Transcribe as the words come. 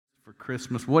for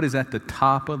Christmas? What is at the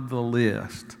top of the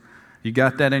list? You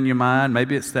got that in your mind?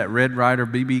 Maybe it's that Red Ryder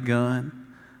BB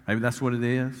gun. Maybe that's what it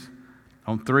is.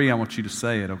 On 3, I want you to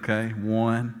say it, okay?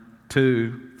 1,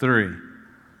 2, 3.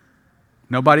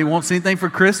 Nobody wants anything for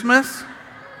Christmas?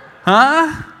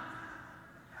 Huh?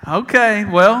 Okay,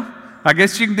 well, I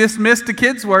guess you can dismiss the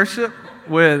kids' worship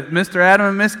with Mr. Adam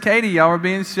and Miss Katie. Y'all are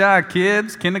being shy.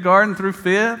 Kids, kindergarten through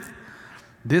 5th.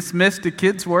 Dismiss the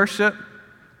kids' worship.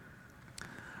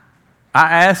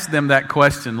 I asked them that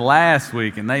question last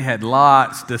week, and they had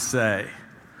lots to say.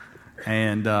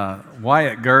 And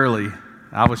Wyatt Gurley,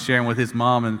 I was sharing with his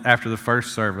mom after the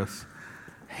first service.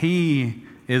 He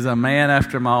is a man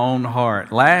after my own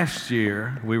heart. Last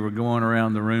year, we were going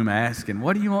around the room asking,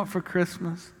 what do you want for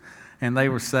Christmas? And they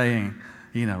were saying,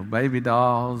 baby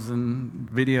dolls and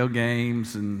video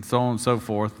games and so on and so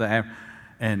forth.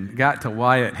 And got to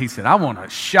Wyatt, he said, I want a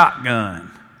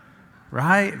shotgun,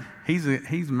 right? He's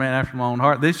a man after my own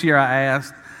heart. This year I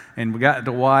asked, and we got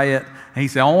to Wyatt, and he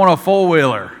said, I want a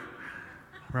 4-wheeler.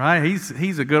 Right?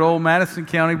 He's a good old Madison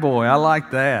County boy. I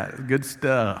like that. Good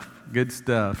stuff. Good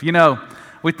stuff.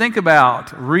 We think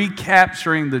about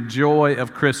recapturing the joy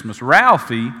of Christmas.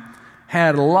 Ralphie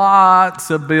had lots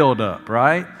of buildup,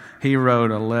 right? He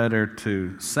wrote a letter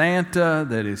to Santa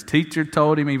that his teacher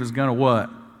told him he was going to what?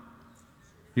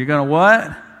 You're going to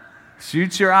what?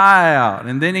 Shoot your eye out.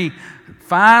 And then he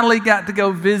finally got to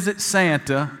go visit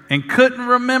Santa and couldn't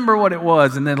remember what it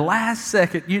was. And then last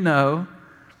second,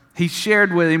 he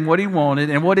shared with him what he wanted.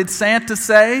 And what did Santa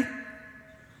say?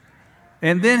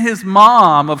 And then his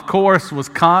mom, of course, was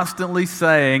constantly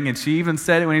saying, and she even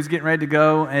said it when he was getting ready to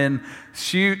go and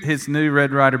shoot his new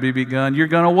Red Ryder BB gun, you're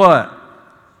going to what?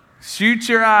 Shoot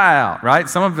your eye out, right?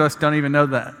 Some of us don't even know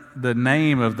the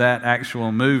name of that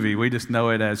actual movie. We just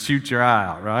know it as Shoot Your Eye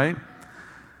Out, right?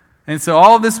 And so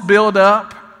all this build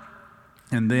up,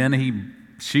 and then he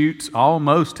shoots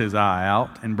almost his eye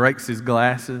out and breaks his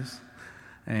glasses.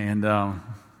 And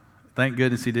thank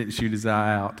goodness he didn't shoot his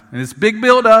eye out. And this big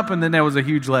build up, and then there was a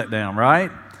huge letdown,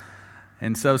 right?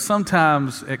 And so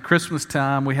sometimes at Christmas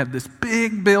time, we have this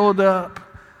big build up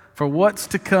for what's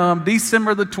to come.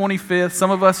 December the 25th,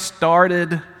 some of us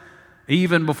started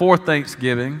even before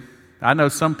Thanksgiving. I know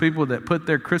some people that put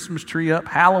their Christmas tree up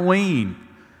Halloween,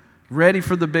 ready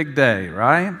for the big day,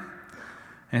 right?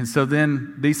 And so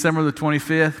then December the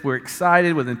 25th, we're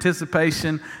excited with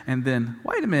anticipation. And then,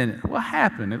 wait a minute, what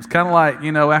happened? It was kind of like,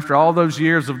 after all those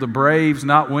years of the Braves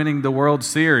not winning the World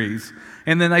Series,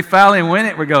 and then they finally win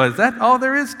it, we go, is that all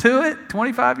there is to it?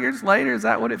 25 years later, is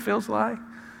that what it feels like?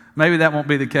 Maybe that won't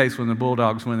be the case when the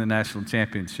Bulldogs win the national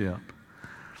championship.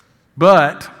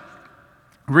 But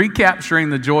recapturing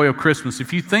the joy of Christmas,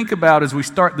 if you think about as we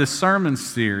start this sermon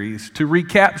series, to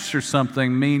recapture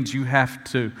something means you have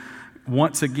to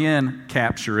once again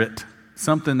capture it,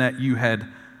 something that you had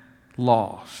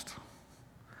lost.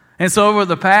 And so over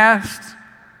the past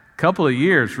couple of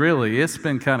years, really, it's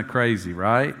been kind of crazy,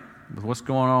 right? With what's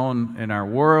going on in our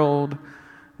world,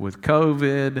 with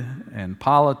COVID and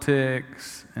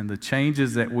politics and the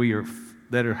changes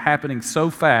that are happening so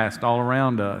fast all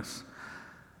around us.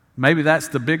 Maybe that's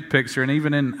the big picture, and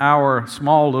even in our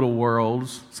small little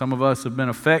worlds, some of us have been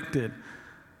affected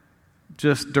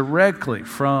just directly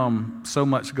from so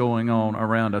much going on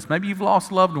around us. Maybe you've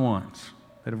lost loved ones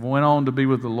that have went on to be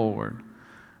with the Lord.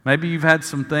 Maybe you've had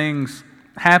some things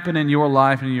happen in your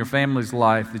life and in your family's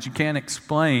life that you can't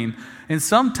explain. And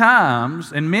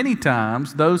sometimes, and many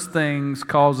times, those things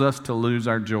cause us to lose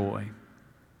our joy.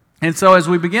 And so as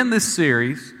we begin this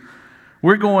series,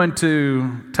 we're going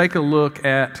to take a look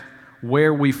at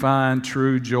where we find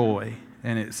true joy,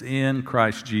 and it's in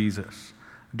Christ Jesus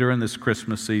during this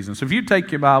Christmas season. So if you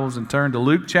take your Bibles and turn to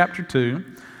Luke chapter 2,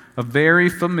 a very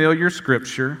familiar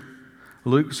scripture,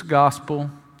 Luke's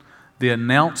gospel, the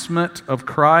announcement of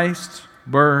Christ's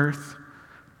birth.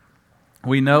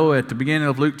 We know at the beginning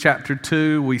of Luke chapter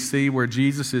 2, we see where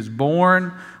Jesus is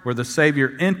born, where the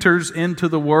Savior enters into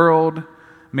the world.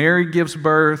 Mary gives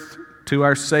birth to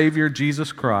our Savior,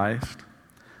 Jesus Christ.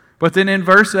 But then in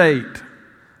verse 8,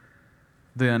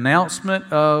 the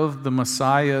announcement of the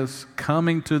Messiah's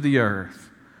coming to the earth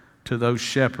to those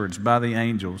shepherds by the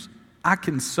angels. I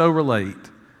can so relate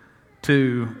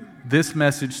to this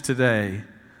message today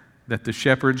that the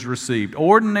shepherds received.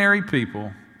 Ordinary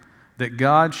people that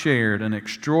God shared an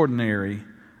extraordinary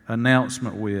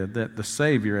announcement with, that the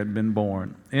Savior had been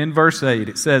born. In verse 8,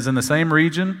 it says, in the same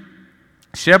region,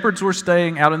 shepherds were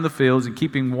staying out in the fields and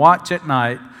keeping watch at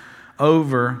night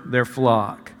over their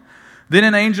flock. Then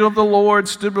an angel of the Lord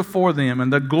stood before them,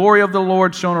 and the glory of the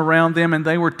Lord shone around them, and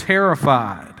they were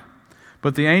terrified.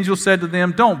 But the angel said to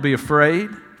them, don't be afraid,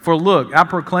 For look, I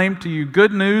proclaim to you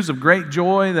good news of great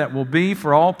joy that will be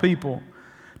for all people.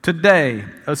 Today,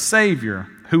 a Savior,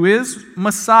 who is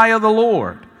Messiah the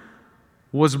Lord,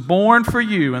 was born for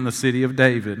you in the city of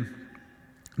David.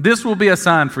 This will be a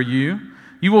sign for you.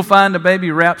 You will find a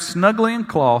baby wrapped snugly in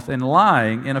cloth and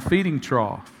lying in a feeding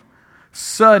trough."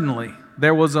 Suddenly,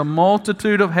 there was a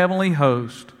multitude of heavenly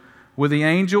hosts with the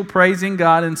angel praising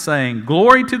God and saying,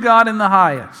 "Glory to God in the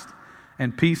highest,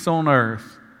 and peace on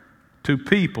earth to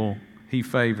people he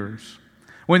favors."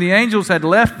 When the angels had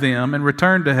left them and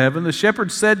returned to heaven, the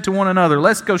shepherds said to one another,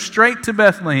 "Let's go straight to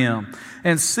Bethlehem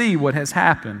and see what has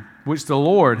happened, which the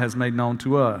Lord has made known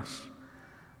to us."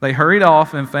 They hurried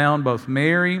off and found both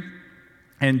Mary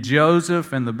and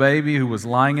Joseph and the baby who was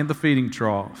lying in the feeding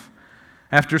trough.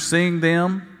 After seeing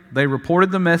them, they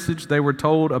reported the message they were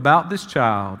told about this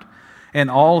child, and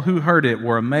all who heard it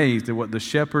were amazed at what the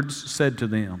shepherds said to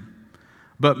them.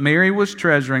 But Mary was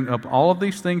treasuring up all of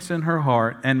these things in her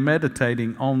heart and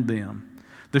meditating on them.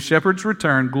 The shepherds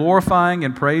returned, glorifying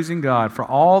and praising God for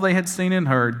all they had seen and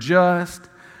heard, just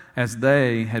as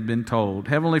they had been told.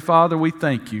 Heavenly Father, we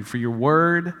thank you for your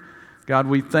word. God,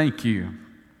 we thank you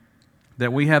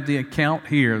that we have the account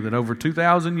here that over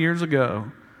 2,000 years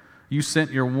ago, you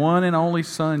sent your one and only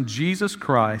Son, Jesus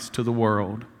Christ, to the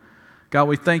world. God,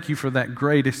 we thank you for that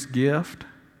greatest gift,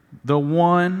 the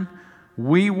one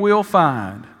we will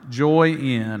find joy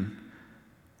in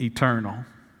eternal.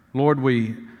 Lord,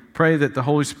 we pray that the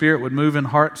Holy Spirit would move in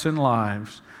hearts and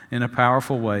lives in a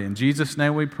powerful way. In Jesus'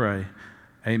 name we pray,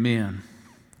 amen.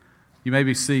 You may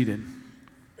be seated.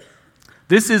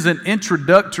 This is an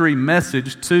introductory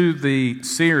message to the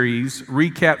series,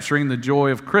 Recapturing the Joy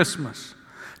of Christmas.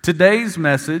 Today's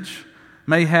message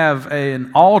may have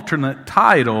an alternate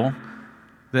title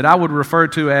that I would refer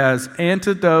to as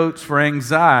Antidotes for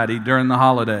Anxiety During the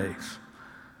Holidays.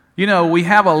 You know, we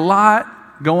have a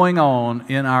lot going on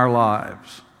in our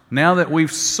lives. Now that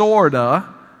we've sorta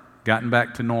gotten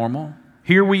back to normal,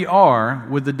 here we are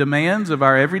with the demands of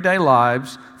our everyday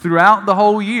lives throughout the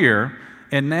whole year,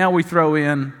 and now we throw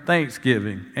in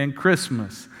Thanksgiving and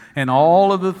Christmas and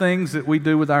all of the things that we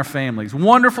do with our families.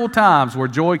 Wonderful times where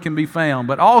joy can be found,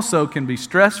 but also can be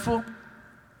stressful,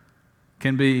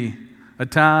 can be a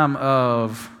time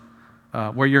of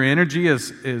where your energy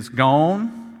is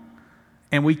gone,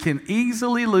 and we can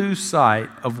easily lose sight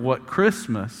of what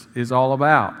Christmas is all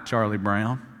about, Charlie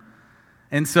Brown.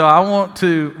 And so I want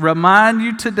to remind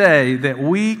you today that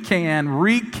we can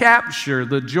recapture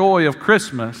the joy of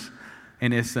Christmas,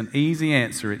 and it's an easy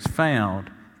answer. It's found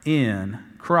in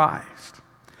Christ.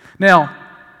 Now,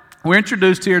 we're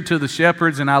introduced here to the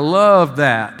shepherds, and I love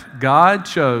that God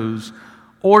chose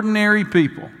ordinary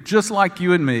people, just like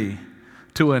you and me,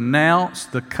 to announce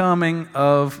the coming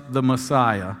of the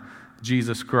Messiah,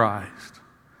 Jesus Christ.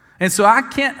 And so I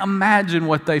can't imagine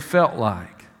what they felt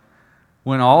like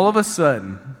when all of a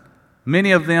sudden,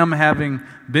 many of them having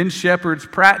been shepherds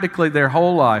practically their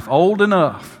whole life, old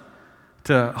enough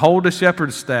to hold a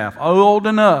shepherd's staff, old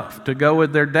enough to go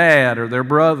with their dad or their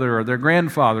brother or their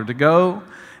grandfather to go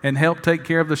and help take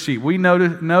care of the sheep. We know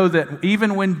that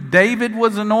even when David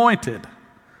was anointed,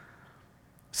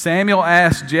 Samuel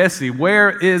asked Jesse, "Where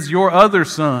is your other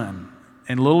son?"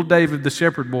 And little David, the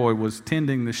shepherd boy, was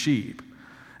tending the sheep.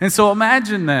 And so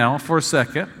imagine now for a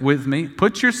second with me,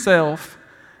 put yourself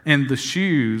in the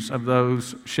shoes of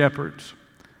those shepherds.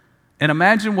 And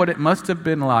imagine what it must have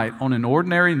been like on an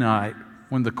ordinary night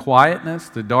when the quietness,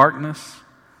 the darkness,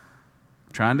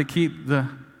 trying to keep the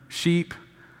sheep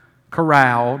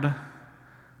corralled,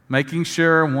 making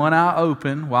sure one eye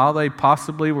open while they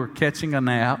possibly were catching a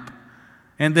nap.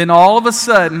 And then all of a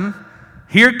sudden,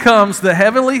 here comes the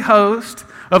heavenly host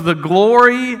of the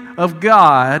glory of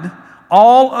God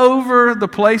all over the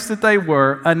place that they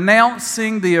were,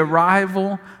 announcing the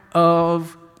arrival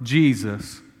of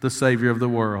Jesus, the Savior of the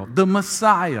world, the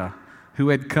Messiah who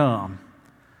had come.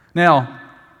 Now,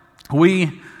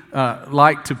 we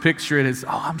like to picture it as,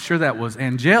 I'm sure that was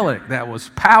angelic, that was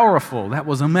powerful, that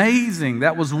was amazing,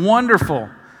 that was wonderful.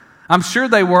 I'm sure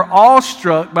they were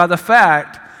awestruck by the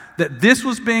fact that this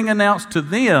was being announced to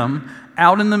them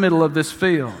out in the middle of this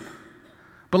field.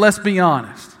 But let's be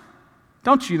honest.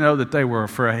 Don't you know that they were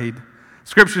afraid?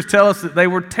 Scriptures tell us that they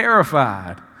were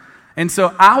terrified. And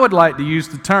so I would like to use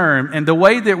the term, and the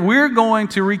way that we're going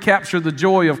to recapture the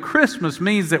joy of Christmas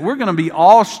means that we're going to be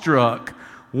awestruck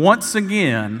once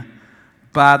again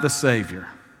by the Savior.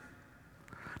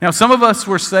 Now, some of us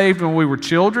were saved when we were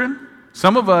children.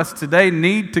 Some of us today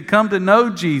need to come to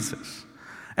know Jesus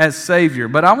as Savior.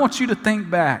 But I want you to think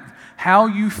back how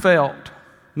you felt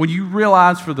when you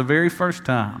realized for the very first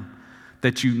time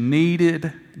that you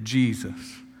needed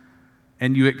Jesus.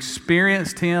 and you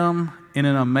experienced Him in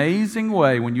an amazing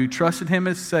way when you trusted Him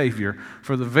as Savior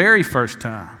for the very first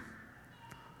time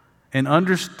and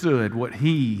understood what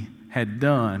He had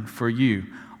done for you,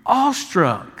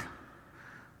 awestruck,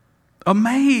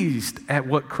 amazed at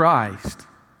what Christ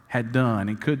had done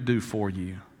and could do for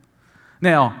you.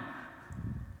 Now,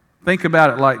 think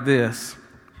about it like this.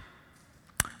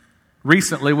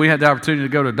 Recently, we had the opportunity to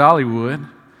go to Dollywood.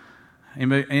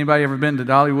 Anybody ever been to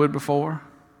Dollywood before?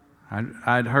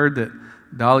 I'd heard that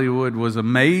Dollywood was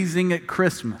amazing at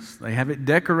Christmas. They have it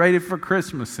decorated for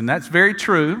Christmas, and that's very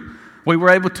true. We were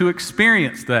able to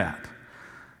experience that.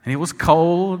 And it was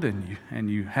cold, and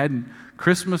you had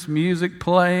Christmas music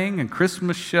playing and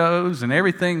Christmas shows, and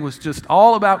everything was just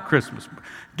all about Christmas.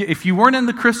 If you weren't in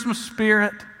the Christmas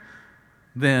spirit,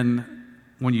 then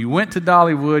when you went to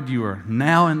Dollywood, you were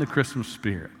now in the Christmas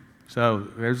spirit. So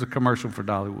there's a commercial for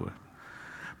Dollywood.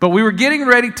 But we were getting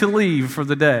ready to leave for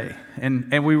the day,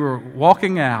 and we were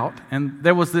walking out, and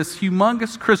there was this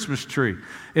humongous Christmas tree,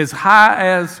 as high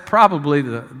as probably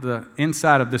the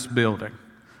inside of this building.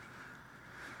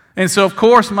 And so, of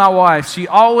course, my wife, she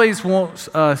always wants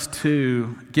us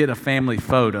to get a family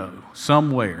photo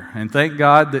somewhere. And thank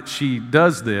God that she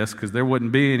does this, because there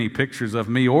wouldn't be any pictures of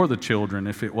me or the children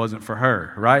if it wasn't for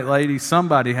her. Right, ladies?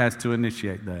 Somebody has to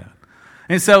initiate that.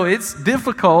 And so it's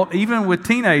difficult, even with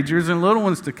teenagers and little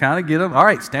ones, to kind of get them, all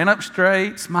right, stand up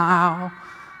straight, smile.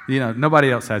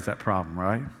 Nobody else has that problem,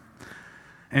 right?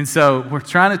 And so we're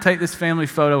trying to take this family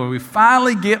photo, and we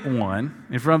finally get one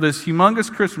in front of this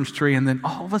humongous Christmas tree, and then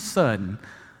all of a sudden,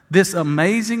 this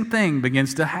amazing thing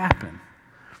begins to happen.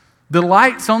 The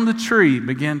lights on the tree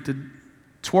begin to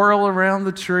twirl around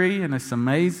the tree, and it's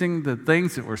amazing the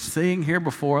things that we're seeing here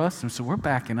before us. And so we're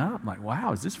backing up, like,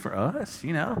 wow, is this for us?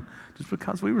 Just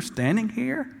because we were standing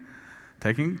here,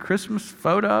 taking a Christmas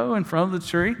photo in front of the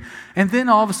tree. And then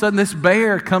all of a sudden, this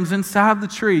bear comes inside the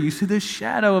tree. You see this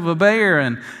shadow of a bear,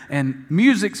 and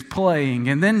music's playing.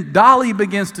 And then Dolly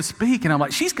begins to speak, and I'm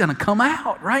like, she's going to come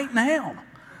out right now,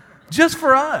 just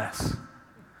for us.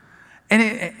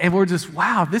 And we're just,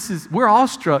 wow, we're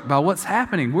awestruck by what's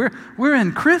happening. We're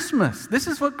in Christmas. This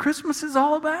is what Christmas is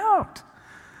all about.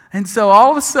 And so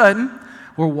all of a sudden,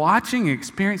 we're watching and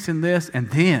experiencing this, and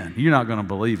then, you're not going to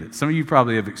believe it. Some of you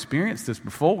probably have experienced this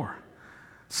before.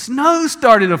 Snow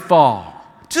started to fall,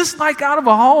 just like out of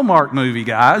a Hallmark movie,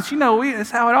 guys. That's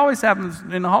how it always happens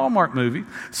in a Hallmark movie.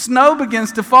 Snow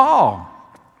begins to fall.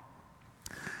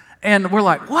 And we're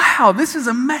like, wow, this is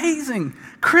amazing.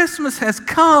 Christmas has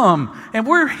come, and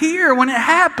we're here when it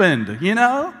happened,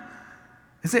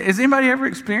 Has anybody ever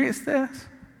experienced this?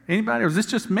 Anybody? Or is this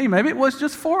just me? Maybe it was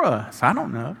just for us. I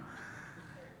don't know.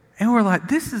 And we're like,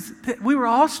 we were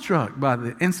awestruck by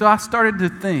this. And so I started to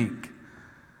think,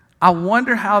 I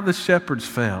wonder how the shepherds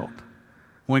felt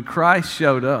when Christ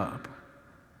showed up.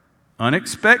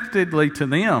 Unexpectedly to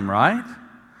them, right?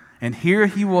 And here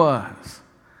He was.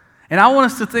 And I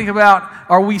want us to think about,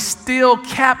 are we still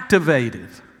captivated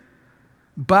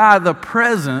by the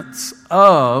presence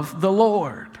of the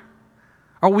Lord?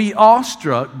 Are we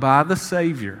awestruck by the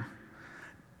Savior?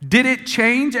 Did it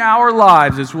change our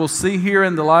lives, as we'll see here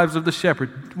in the lives of the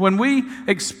shepherd? When we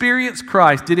experienced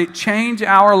Christ, did it change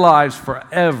our lives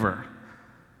forever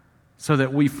so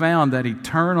that we found that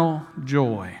eternal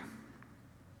joy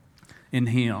in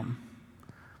Him?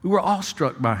 We were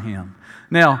awestruck by Him.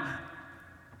 Now,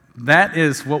 that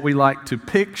is what we like to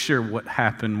picture what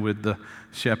happened with the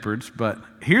shepherds, but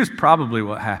here's probably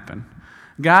what happened.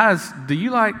 Guys, do you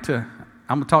like to,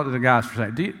 I'm going to talk to the guys for a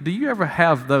second. Do you ever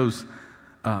have those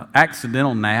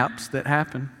accidental naps that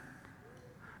happen?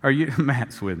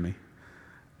 Matt's with me.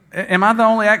 Am I the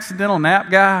only accidental nap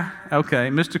guy? Okay,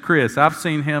 Mr. Chris, I've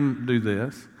seen him do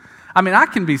this. I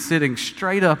can be sitting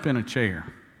straight up in a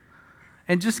chair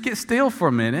and just get still for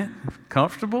a minute,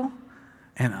 comfortable,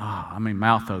 and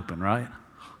mouth open, right?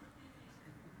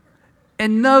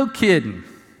 And no kidding,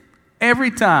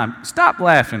 every time, stop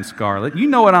laughing, Scarlett, you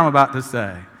know what I'm about to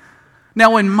say.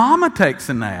 Now, when Mama takes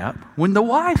a nap, when the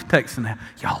wife takes a nap,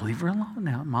 y'all leave her alone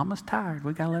now. Mama's tired.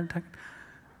 We got to let her take a nap.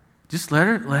 Just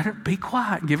let her be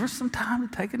quiet. Give her some time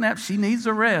to take a nap. She needs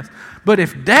a rest. But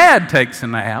if Dad takes a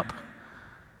nap,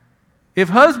 if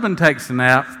husband takes a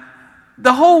nap,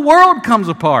 the whole world comes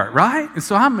apart, right? And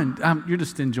so you're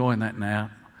just enjoying that nap.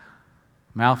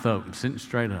 Mouth open, sitting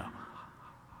straight up.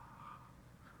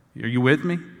 Are you with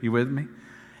me? You with me?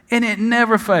 And it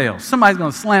never fails. Somebody's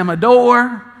going to slam a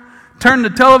door, turn the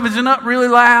television up really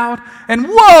loud, and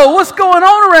whoa, what's going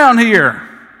on around here?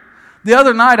 The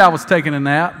other night I was taking a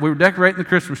nap. We were decorating the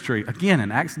Christmas tree. Again,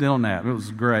 an accidental nap. It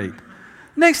was great.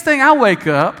 Next thing I wake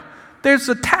up, there's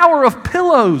a tower of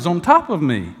pillows on top of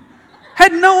me.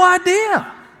 Had no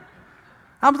idea.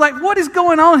 I was like, what is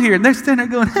going on here? And they're standing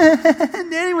there going,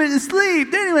 Daddy went to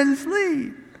sleep. Daddy went to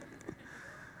sleep.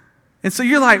 And so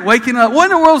you're like waking up. What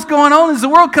in the world's going on? Is the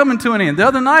world coming to an end? The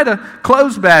other night, a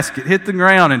clothes basket hit the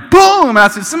ground and boom! I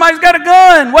said, somebody's got a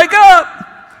gun. Wake up!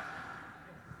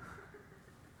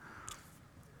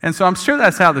 And so I'm sure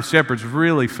that's how the shepherds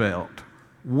really felt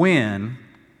when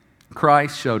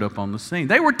Christ showed up on the scene.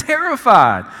 They were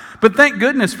terrified. But thank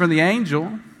goodness for the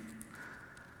angel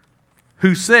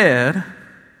who said,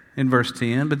 in verse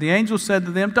 10, but the angel said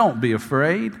to them, don't be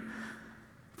afraid.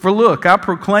 For look, I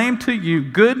proclaim to you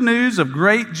good news of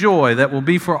great joy that will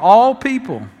be for all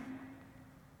people.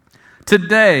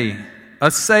 Today,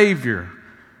 a Savior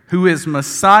who is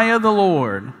Messiah the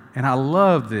Lord, and I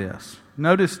love this.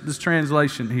 Notice this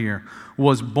translation here,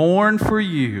 was born for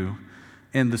you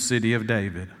in the city of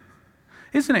David.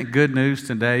 Isn't it good news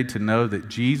today to know that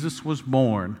Jesus was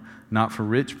born not for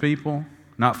rich people,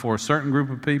 not for a certain group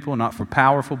of people, not for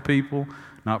powerful people,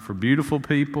 not for beautiful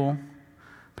people,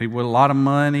 people with a lot of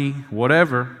money,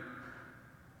 whatever.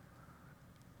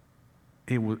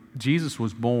 Jesus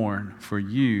was born for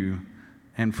you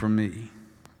and for me.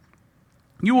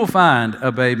 You will find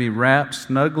a baby wrapped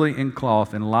snugly in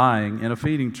cloth and lying in a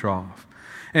feeding trough.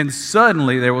 And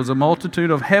suddenly there was a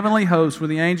multitude of heavenly hosts with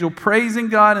the angel praising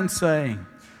God and saying,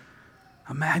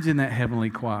 imagine that heavenly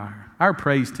choir. Our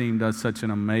praise team does such an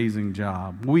amazing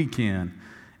job, week in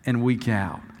and week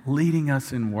out, leading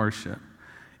us in worship.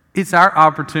 It's our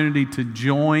opportunity to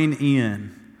join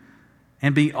in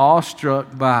and be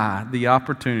awestruck by the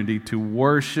opportunity to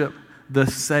worship the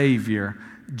Savior,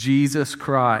 Jesus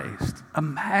Christ.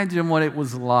 Imagine what it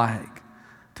was like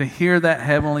to hear that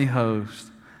heavenly host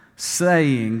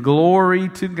saying, glory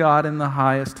to God in the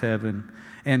highest heaven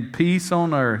and peace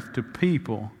on earth to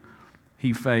people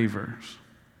He favors.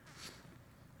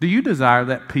 Do you desire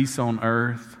that peace on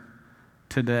earth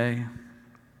today?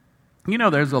 You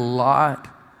know, there's a lot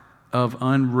of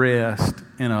unrest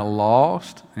in a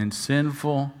lost and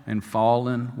sinful and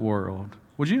fallen world.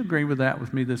 Would you agree with that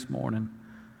with me this morning?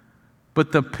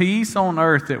 But the peace on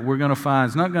earth that we're going to find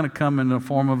is not going to come in the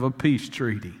form of a peace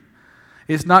treaty.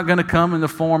 It's not going to come in the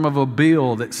form of a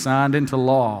bill that's signed into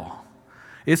law.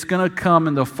 It's going to come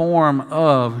in the form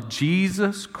of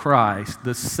Jesus Christ,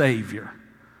 the Savior.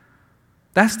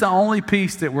 That's the only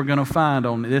peace that we're going to find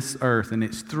on this earth, and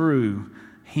it's through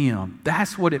Him.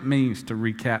 That's what it means to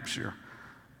recapture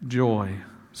joy.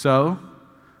 So,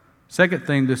 second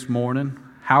thing this morning,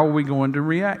 how are we going to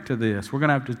react to this? We're going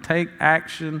to have to take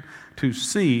action to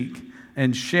seek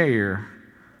and share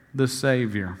the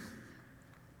Savior.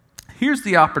 Here's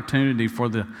the opportunity for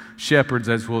the shepherds,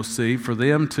 as we'll see, for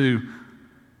them to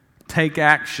take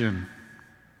action.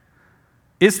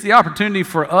 It's the opportunity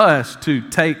for us to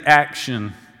take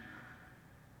action.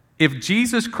 If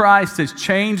Jesus Christ has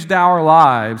changed our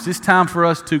lives, it's time for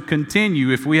us to continue.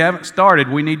 If we haven't started,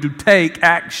 we need to take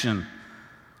action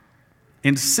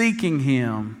in seeking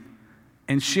Him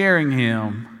and sharing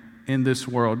Him in this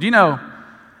world. You know,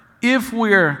 if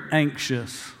we're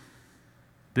anxious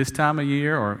this time of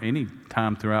year or any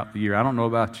time throughout the year, I don't know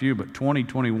about you, but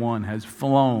 2021 has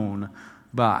flown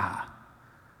by.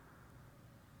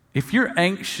 If you're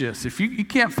anxious, if you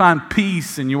can't find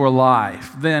peace in your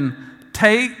life, then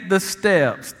take the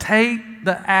steps, take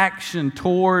the action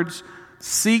towards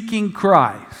seeking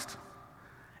Christ.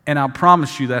 And I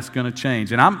promise you that's going to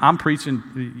change. And I'm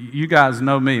preaching, you guys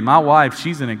know me. My wife,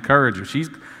 she's an encourager.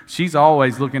 She's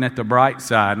always looking at the bright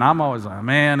side. And I'm always like,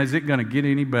 man, is it going to get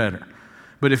any better?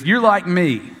 But if you're like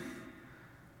me,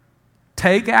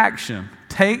 take action.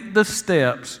 Take the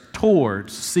steps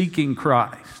towards seeking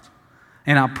Christ.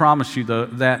 And I promise you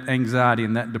that anxiety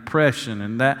and that depression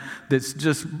and that's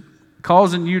just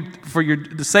causing you,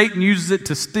 Satan uses it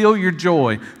to steal your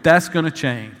joy, that's going to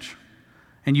change.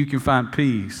 And you can find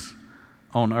peace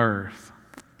on earth.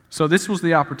 So this was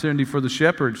the opportunity for the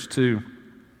shepherds to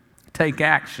take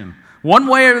action. One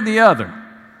way or the other.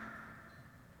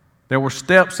 There were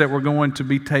steps that were going to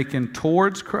be taken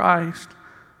towards Christ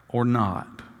or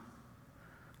not.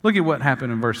 Look at what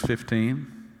happened in verse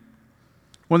 15.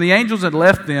 When the angels had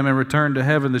left them and returned to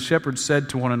heaven, the shepherds said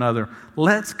to one another,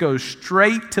 let's go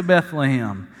straight to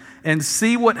Bethlehem and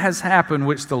see what has happened,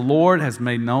 which the Lord has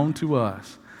made known to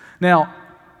us. Now,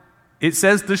 it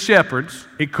says the shepherds.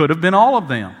 It could have been all of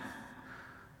them.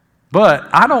 But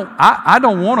I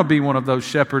don't want to be one of those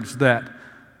shepherds that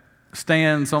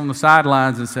stands on the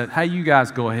sidelines and said, hey, you guys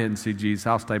go ahead and see Jesus.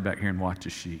 I'll stay back here and watch the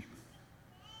sheep.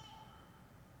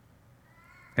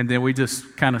 And then we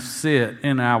just kind of sit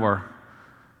in our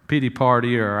pity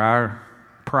party or our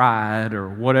pride or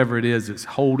whatever it is that's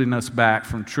holding us back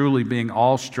from truly being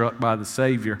awestruck by the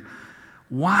Savior,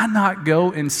 why not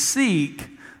go and seek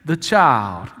the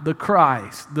child, the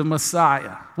Christ, the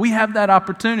Messiah? We have that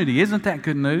opportunity. Isn't that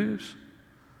good news?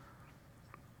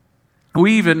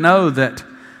 We even know that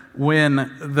when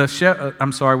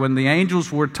the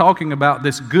angels were talking about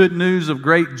this good news of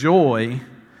great joy,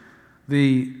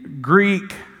 the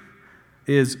Greek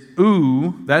is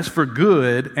ou, that's for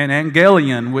good, and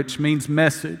angelion, which means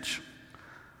message.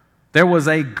 There was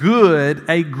a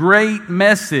great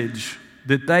message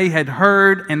that they had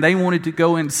heard, and they wanted to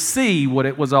go and see what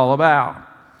it was all about.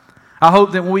 I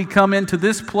hope that when we come into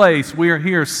this place, we are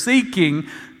here seeking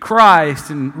Christ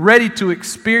and ready to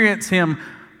experience Him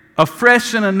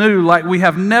afresh and anew like we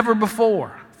have never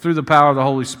before through the power of the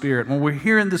Holy Spirit when we're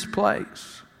here in this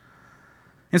place.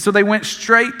 And so they went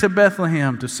straight to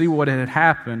Bethlehem to see what had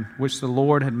happened, which the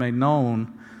Lord had made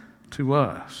known to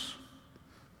us.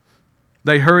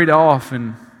 They hurried off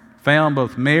and found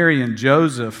both Mary and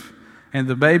Joseph and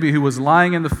the baby who was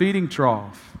lying in the feeding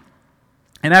trough.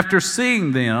 And after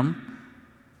seeing them,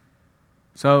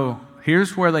 so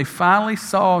here's where they finally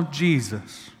saw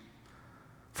Jesus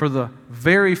for the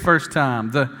very first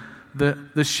time.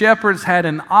 The shepherds had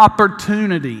an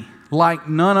opportunity like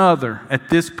none other at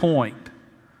this point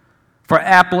for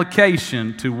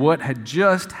application to what had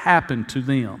just happened to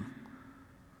them.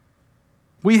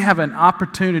 We have an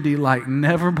opportunity like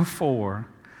never before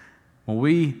when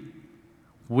we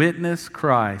witness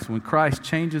Christ, when Christ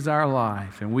changes our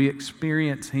life and we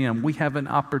experience Him. We have an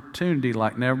opportunity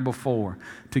like never before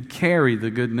to carry the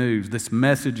good news, this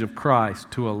message of Christ,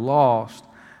 to a lost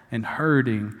and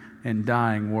hurting and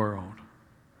dying world.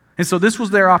 And so this was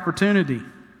their opportunity,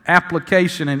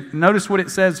 application. And notice what it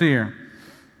says here.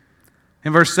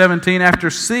 In verse 17,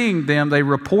 after seeing them, they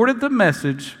reported the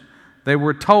message they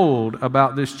were told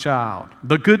about this child.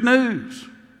 The good news,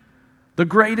 the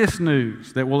greatest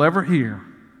news that we'll ever hear.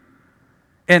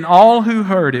 And all who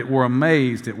heard it were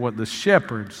amazed at what the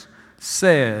shepherds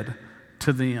said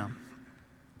to them.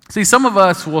 See, some of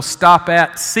us will stop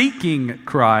at seeking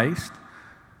Christ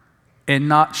and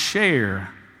not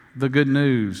share the good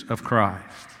news of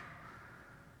Christ.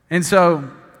 And so,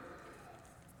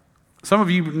 some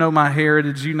of you know my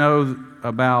heritage. You know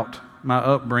about my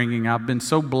upbringing. I've been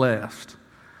so blessed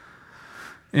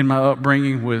in my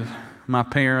upbringing with my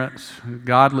parents,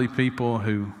 godly people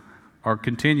who are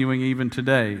continuing even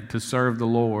today to serve the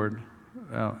Lord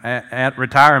at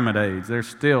retirement age. They're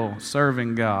still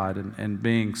serving God and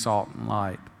being salt and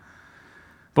light.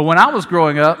 But when I was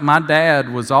growing up, my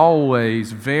dad was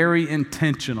always very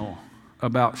intentional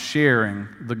about sharing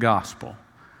the gospel.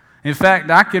 In fact,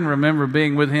 I can remember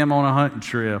being with him on a hunting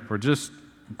trip or just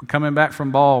coming back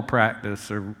from ball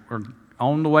practice or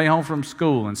on the way home from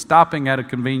school and stopping at a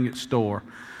convenience store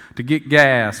to get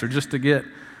gas or just to get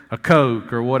a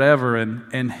Coke or whatever.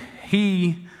 And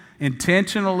he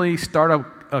intentionally started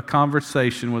a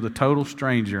conversation with a total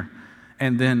stranger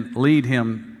and then lead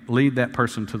that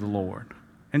person to the Lord.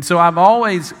 And so I've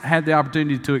always had the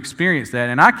opportunity to experience that.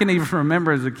 And I can even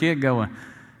remember as a kid going,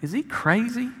 is he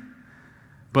crazy?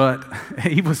 But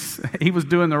he was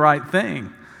doing the right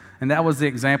thing. And that was the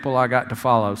example I got to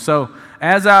follow. So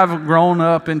as I've grown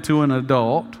up into an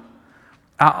adult,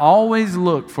 I always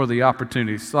look for the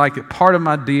opportunities. It's like part of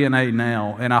my DNA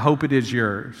now, and I hope it is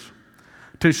yours,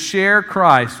 to share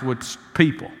Christ with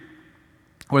people,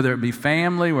 whether it be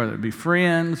family, whether it be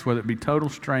friends, whether it be total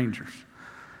strangers.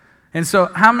 And so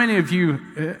how many of you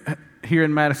here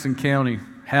in Madison County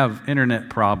have internet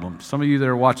problems? Some of you that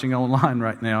are watching online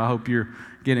right now, I hope you're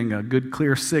getting a good,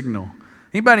 clear signal.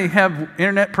 Anybody have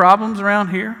internet problems around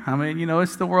here? I mean,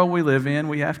 it's the world we live in.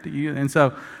 We have to use, and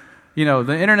so,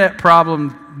 the internet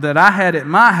problem that I had at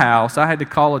my house, I had to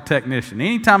call a technician.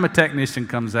 Anytime a technician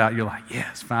comes out, you're like,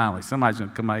 yes, finally, somebody's going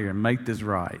to come out here and make this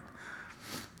right.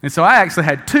 And so I actually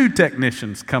had 2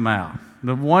 technicians come out.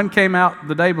 The one came out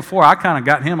the day before. I kind of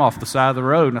got him off the side of the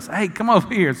road, and I said, hey, come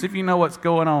over here, see if you know what's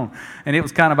going on. And it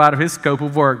was kind of out of his scope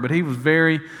of work, but he was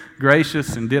very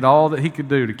gracious and did all that he could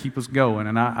do to keep us going,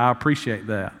 and I appreciate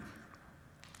that.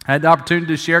 I had the opportunity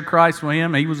to share Christ with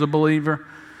him. He was a believer,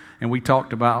 and we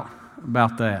talked about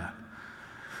that.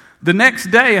 The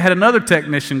next day, I had another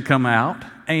technician come out,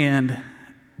 and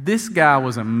this guy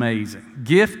was amazing,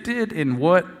 gifted in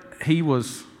what he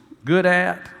was good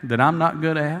at that I'm not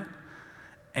good at,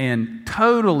 and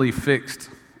totally fixed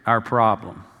our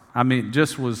problem. I mean, it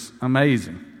just was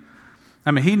amazing.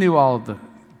 I mean, he knew all of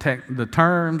the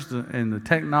terms and the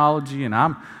technology, and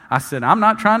I said, I'm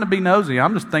not trying to be nosy.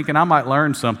 I'm just thinking I might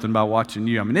learn something by watching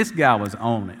you. I mean, this guy was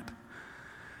on it.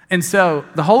 And so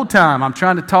the whole time I'm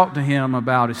trying to talk to him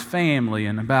about his family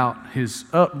and about his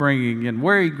upbringing and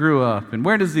where he grew up and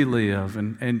where does he live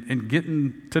and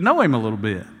getting to know him a little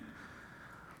bit.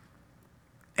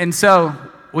 And so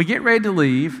we get ready to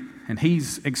leave, and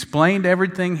he's explained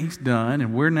everything he's done,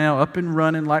 and we're now up and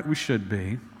running like we should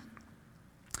be.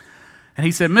 And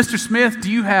he said, Mr. Smith,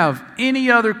 do you have any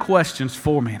other questions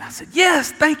for me? And I said,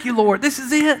 yes, thank you, Lord. This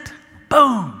is it.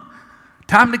 Boom.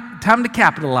 Time to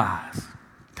capitalize.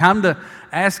 Time to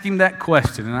ask him that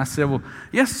question. And I said, well,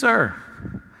 yes, sir.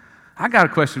 I got a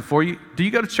question for you. Do you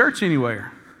go to church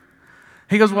anywhere?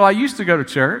 He goes, well, I used to go to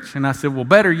church. And I said, well,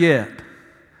 better yet,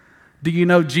 do you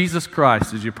know Jesus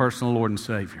Christ as your personal Lord and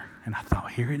Savior? And I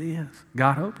thought, here it is.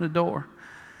 God opened the door.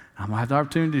 I'm going to have the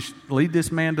opportunity to lead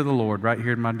this man to the Lord right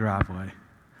here in my driveway.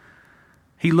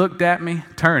 He looked at me,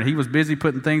 turned. He was busy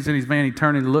putting things in his van. He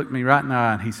turned and looked me right in the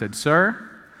eye, and he said, sir,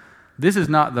 this is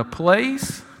not the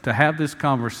place to have this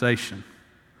conversation.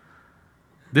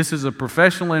 This is a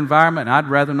professional environment, and I'd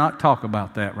rather not talk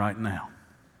about that right now.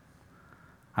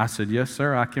 I said, yes,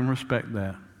 sir, I can respect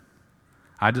that.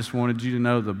 I just wanted you to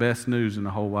know the best news in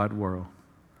the whole wide world.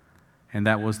 And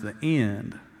that was the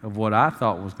end of what I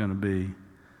thought was going to be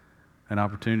an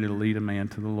opportunity to lead a man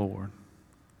to the Lord.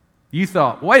 You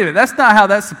thought, wait a minute, that's not how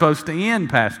that's supposed to end,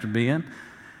 Pastor Ben.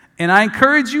 And I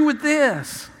encourage you with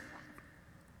this.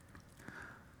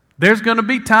 There's going to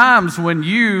be times when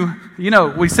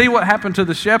we see what happened to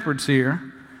the shepherds here.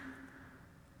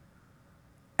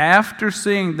 After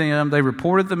seeing them, they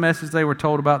reported the message they were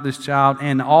told about this child,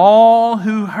 and all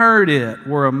who heard it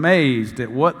were amazed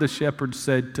at what the shepherds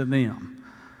said to them.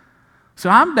 So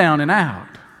I'm down and out.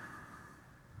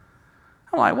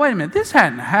 I'm like, wait a minute, this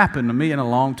hadn't happened to me in a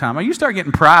long time. You start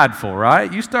getting prideful,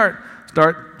 right? You start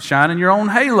shining your own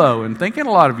halo and thinking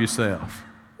a lot of yourself.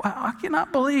 Well, I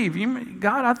cannot believe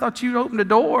God, I thought you'd open the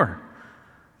door.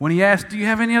 When he asked, do you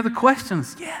have any other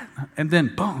questions? Yeah. And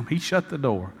then, boom, he shut the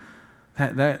door.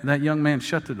 That young man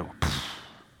shut the door.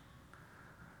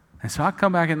 And so I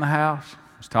come back in the house.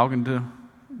 I was talking to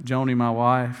Joni, my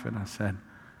wife, and I said,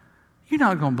 you're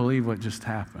not going to believe what just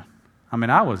happened. I mean,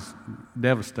 I was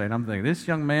devastated. I'm thinking, this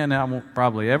young man, I won't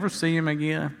probably ever see him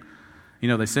again.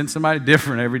 They send somebody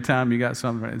different every time you got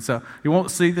something. And so you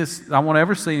won't see this, I won't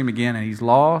ever see him again. And he's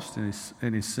lost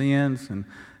in his sins, and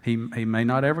he may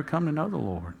not ever come to know the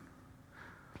Lord.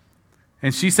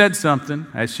 And she said something,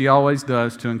 as she always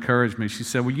does, to encourage me. She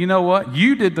said, well, you know what?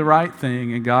 You did the right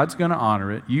thing, and God's going to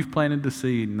honor it. You've planted the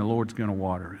seed, and the Lord's going to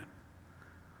water it.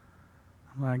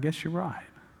 I'm like, I guess you're right.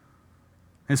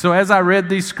 And so as I read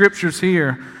these scriptures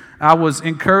here, I was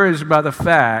encouraged by the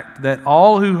fact that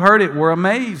all who heard it were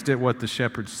amazed at what the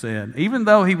shepherds said. Even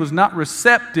though he was not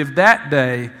receptive that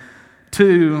day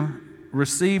to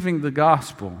receiving the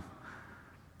gospel,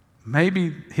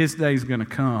 maybe his day's going to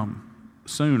come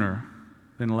sooner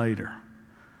than later.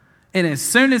 And as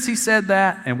soon as he said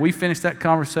that and we finished that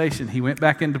conversation, he went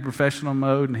back into professional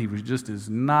mode, and he was just as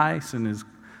nice and as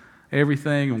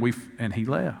everything, and he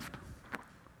left.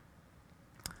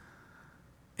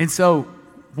 And so,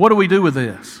 what do we do with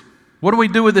this? What do we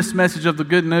do with this message of the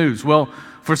good news? Well,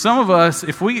 for some of us,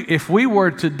 if we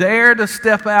were to dare to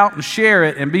step out and share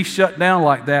it and be shut down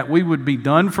like that, we would be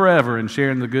done forever in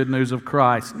sharing the good news of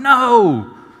Christ.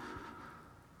 No!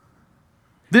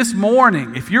 This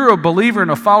morning, if you're a believer and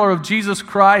a follower of Jesus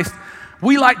Christ,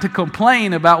 we like to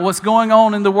complain about what's going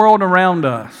on in the world around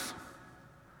us.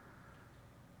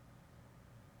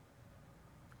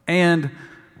 And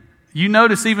you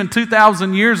notice even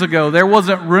 2,000 years ago, there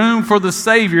wasn't room for the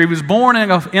Savior. He was born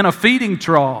in a feeding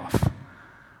trough.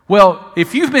 Well,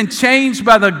 if you've been changed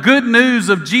by the good news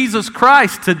of Jesus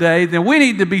Christ today, then we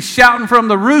need to be shouting from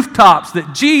the rooftops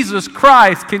that Jesus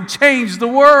Christ can change the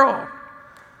world.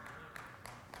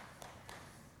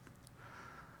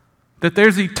 That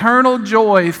there's eternal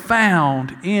joy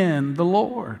found in the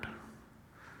Lord.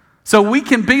 So we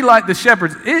can be like the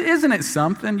shepherds. Isn't it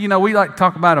something? We like to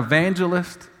talk about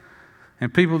evangelists.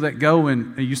 And people that go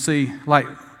and you see, like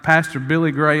Pastor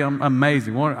Billy Graham,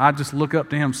 amazing. I just look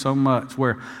up to him so much,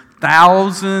 where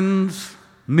thousands,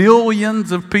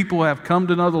 millions of people have come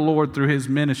to know the Lord through his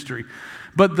ministry.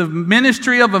 But the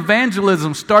ministry of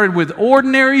evangelism started with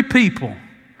ordinary people,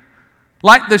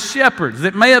 like the shepherds,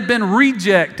 that may have been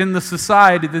reject in the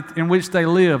society in which they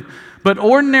lived. But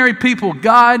ordinary people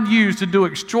God used to do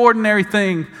extraordinary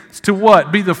things to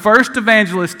what? Be the first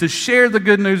evangelist to share the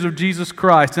good news of Jesus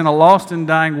Christ in a lost and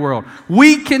dying world.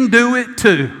 We can do it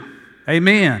too.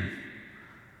 Amen.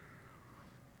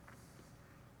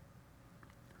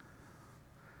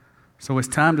 So it's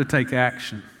time to take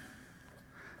action.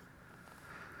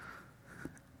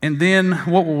 And then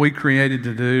what were we created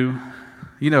to do?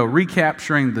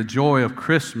 recapturing the joy of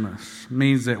Christmas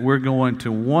means that we're going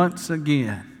to once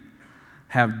again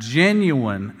have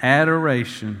genuine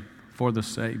adoration for the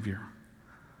Savior.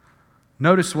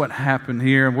 Notice what happened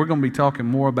here. We're going to be talking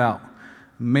more about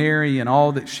Mary and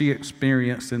all that she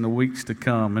experienced in the weeks to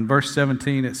come. In verse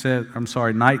 19,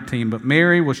 but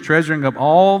Mary was treasuring up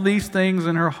all these things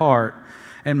in her heart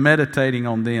and meditating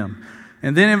on them.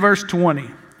 And then in verse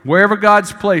 20, wherever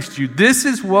God's placed you, this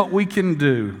is what we can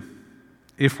do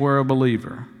if we're a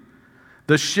believer.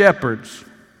 The shepherds,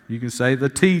 you can say the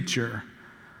teacher,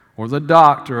 or the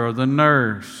doctor, or the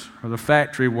nurse, or the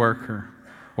factory worker,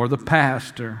 or the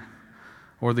pastor,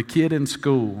 or the kid in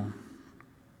school,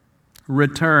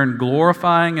 returned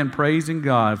glorifying and praising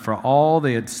God for all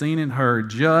they had seen and heard,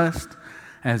 just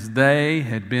as they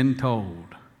had been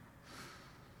told.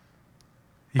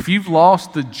 If you've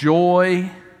lost the joy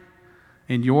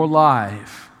in your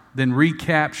life, then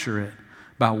recapture it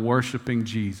by worshiping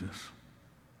Jesus.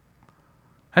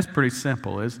 That's pretty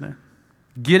simple, isn't it?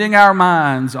 Getting our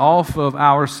minds off of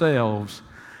ourselves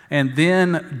and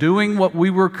then doing what we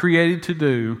were created to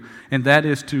do, and that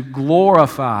is to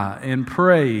glorify and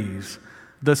praise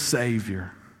the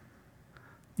Savior.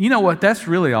 You know what? That's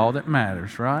really all that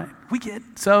matters, right? We get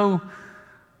so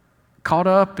caught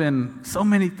up in so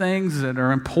many things that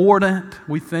are important,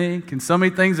 we think, and so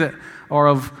many things that are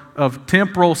of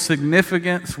temporal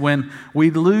significance when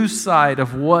we lose sight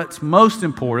of what's most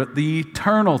important, the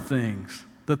eternal things,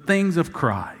 the things of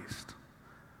Christ.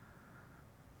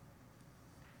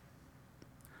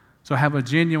 So have a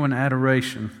genuine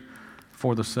adoration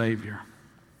for the Savior.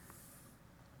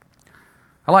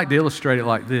 I like to illustrate it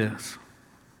like this.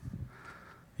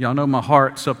 Y'all know my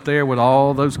heart's up there with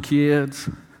all those kids,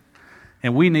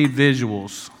 and we need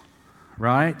visuals,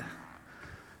 right?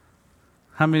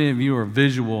 How many of you are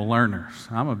visual learners?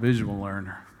 I'm a visual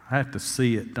learner. I have to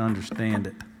see it to understand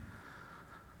it.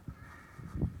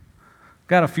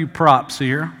 Got a few props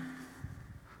here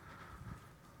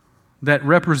that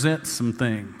represent some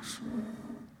things.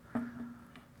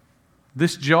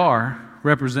 This jar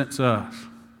represents us,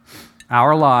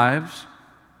 our lives,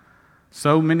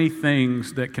 so many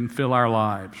things that can fill our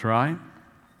lives, right?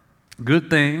 Good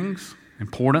things,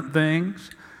 important things,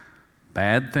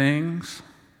 bad things,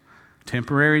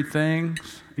 temporary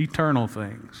things, eternal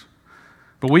things.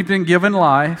 But we've been given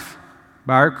life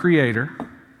by our Creator,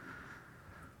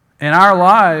 and our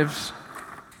lives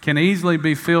can easily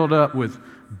be filled up with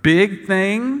big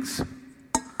things,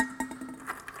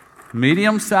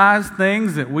 medium-sized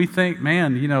things that we think,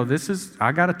 man,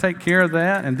 I got to take care of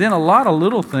that. And then a lot of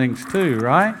little things too,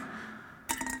 right?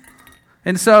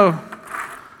 And so,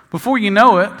 before you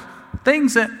know it,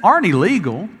 things that aren't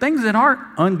illegal, things that aren't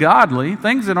ungodly,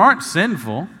 things that aren't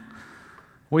sinful.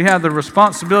 We have the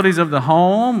responsibilities of the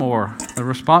home or the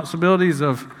responsibilities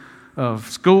of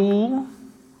school,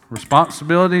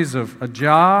 responsibilities of a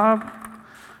job,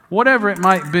 whatever it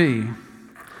might be.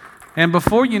 And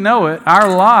before you know it,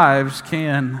 our lives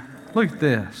can, look at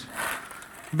this,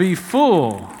 be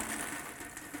full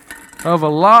of a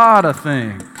lot of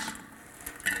things.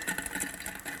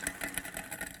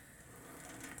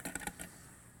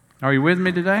 Are you with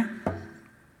me today?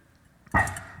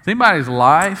 Is anybody's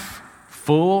life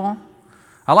full?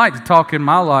 I like to talk in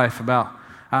my life about,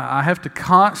 I have to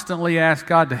constantly ask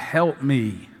God to help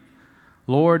me.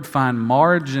 Lord, find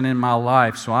margin in my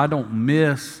life so I don't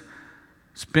miss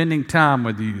spending time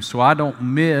with you, so I don't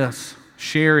miss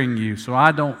sharing you, so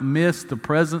I don't miss the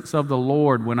presence of the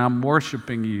Lord when I'm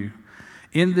worshiping you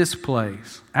in this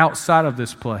place, outside of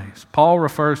this place. Paul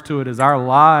refers to it as our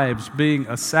lives being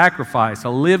a sacrifice, a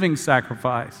living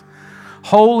sacrifice,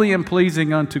 holy and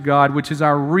pleasing unto God, which is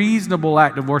our reasonable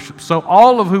act of worship. So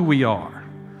all of who we are,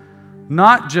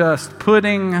 not just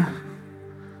putting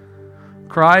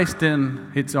Christ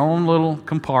in its own little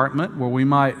compartment where we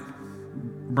might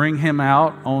bring him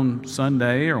out on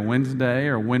Sunday or Wednesday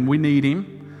or when we need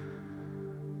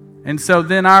him. And so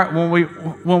then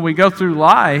when we go through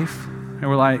life and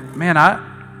we're like, man,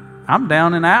 I'm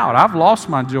down and out. I've lost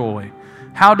my joy.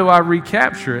 How do I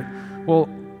recapture it? Well,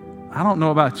 I don't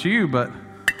know about you, but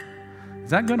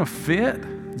is that going to fit?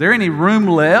 Is there any room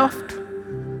left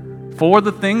for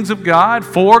the things of God,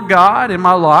 for God in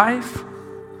my life?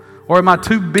 Or am I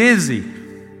too busy?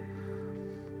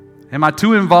 Am I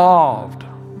too involved?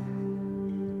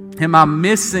 Am I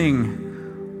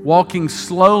missing walking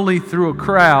slowly through a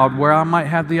crowd where I might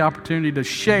have the opportunity to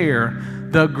share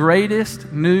the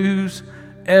greatest news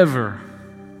ever,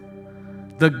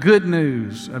 the good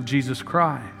news of Jesus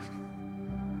Christ?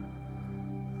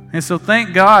 And so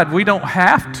thank God we don't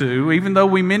have to, even though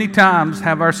we many times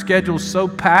have our schedules so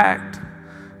packed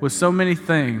with so many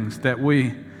things that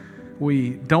we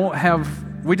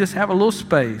just have a little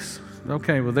space.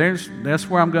 Okay, well, that's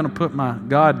where I'm going to put my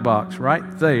God box, right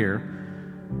there,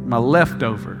 my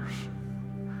leftovers.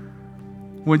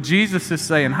 When Jesus is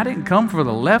saying, I didn't come for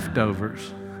the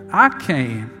leftovers, I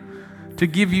came to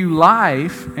give you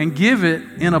life and give it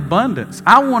in abundance.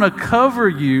 I want to cover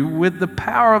you with the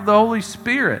power of the Holy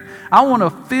Spirit. I want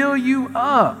to fill you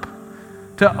up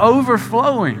to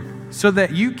overflowing so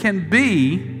that you can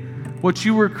be what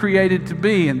you were created to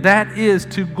be, and that is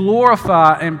to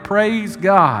glorify and praise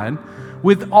God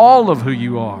with all of who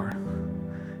you are.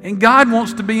 And God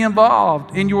wants to be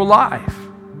involved in your life,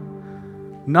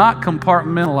 not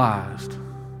compartmentalized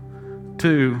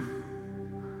to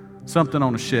something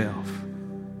on a shelf.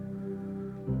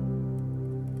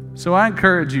 So I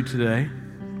encourage you today,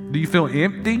 do you feel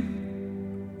empty?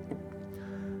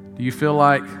 Do you feel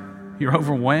like you're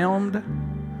overwhelmed?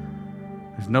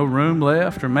 There's no room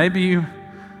left? Or maybe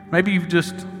you've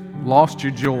just lost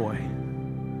your joy.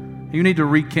 You need to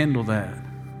rekindle that.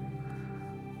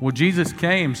 Well, Jesus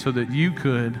came so that you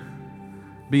could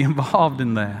be involved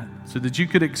in that, so that you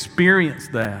could experience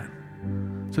that,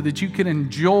 so that you could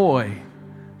enjoy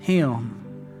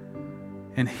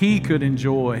Him and He could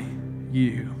enjoy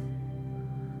you.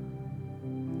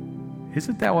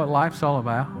 Isn't that what life's all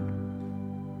about?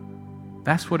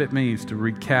 That's what it means to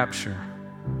recapture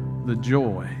the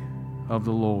joy of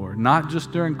the Lord, not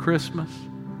just during Christmas,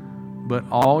 but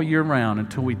all year round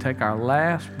until we take our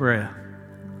last breath.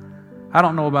 I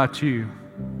don't know about you,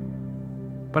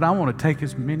 but I want to take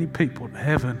as many people to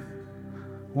heaven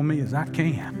with me as I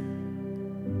can.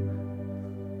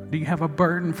 Do you have a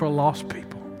burden for lost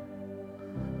people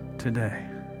today?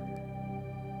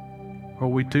 Or are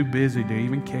we too busy to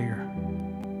even care?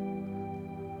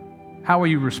 How will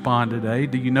you respond today?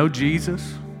 Do you know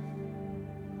Jesus?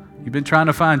 You've been trying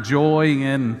to find joy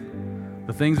in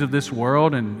the things of this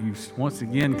world and you've once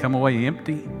again come away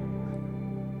empty?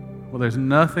 Well, there's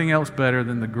nothing else better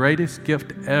than the greatest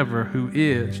gift ever, who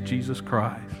is Jesus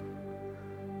Christ.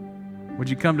 Would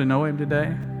you come to know Him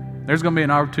today? There's going to be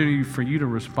an opportunity for you to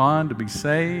respond, to be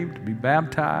saved, to be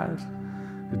baptized,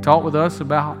 to talk with us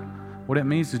about what it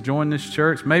means to join this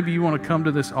church. Maybe you want to come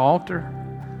to this altar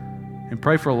and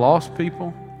pray for lost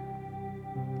people.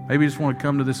 Maybe you just want to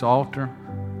come to this altar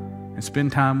and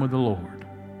spend time with the Lord.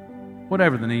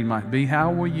 Whatever the need might be,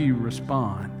 how will you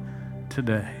respond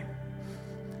today?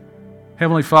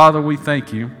 Heavenly Father, we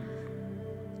thank you.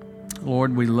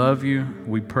 Lord, we love you.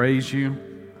 We praise you.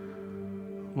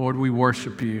 Lord, we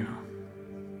worship you.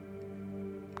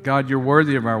 God, you're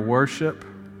worthy of our worship.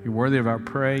 You're worthy of our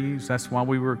praise. That's why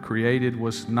we were created,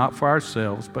 was not for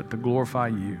ourselves, but to glorify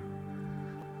you.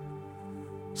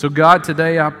 So God,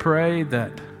 today I pray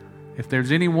that if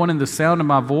there's anyone in the sound of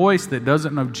my voice that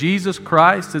doesn't know Jesus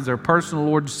Christ as their personal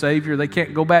Lord and Savior, they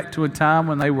can't go back to a time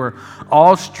when they were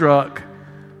awestruck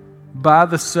by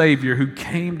the Savior who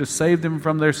came to save them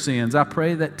from their sins. I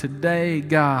pray that today,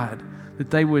 God,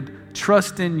 that they would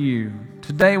trust in you.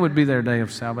 Today would be their day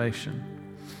of salvation.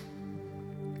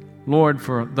 Lord,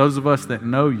 for those of us that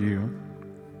know you,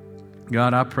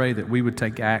 God, I pray that we would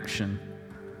take action.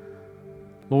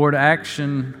 Lord,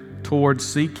 action towards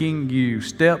seeking you,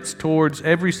 steps towards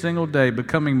every single day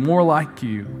becoming more like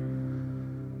you,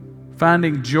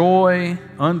 finding joy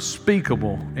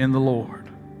unspeakable in the Lord.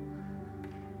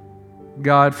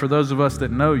 God, for those of us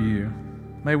that know you,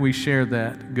 may we share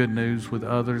that good news with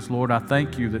others. Lord, I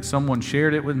thank you that someone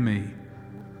shared it with me.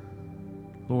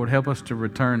 Lord, help us to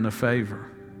return the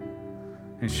favor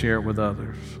and share it with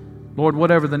others. Lord,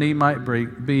 whatever the need might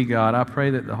be, God, I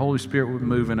pray that the Holy Spirit would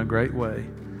move in a great way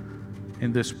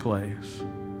in this place.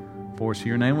 For it's in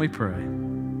your name we pray.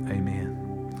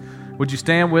 Amen. Would you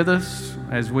stand with us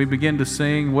as we begin to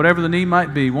sing? Whatever the need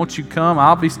might be, won't you come?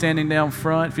 I'll be standing down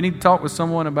front. If you need to talk with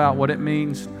someone about what it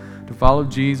means to follow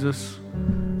Jesus,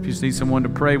 if you just need someone to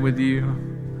pray with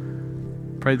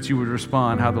you, pray that you would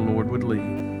respond how the Lord would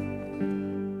lead.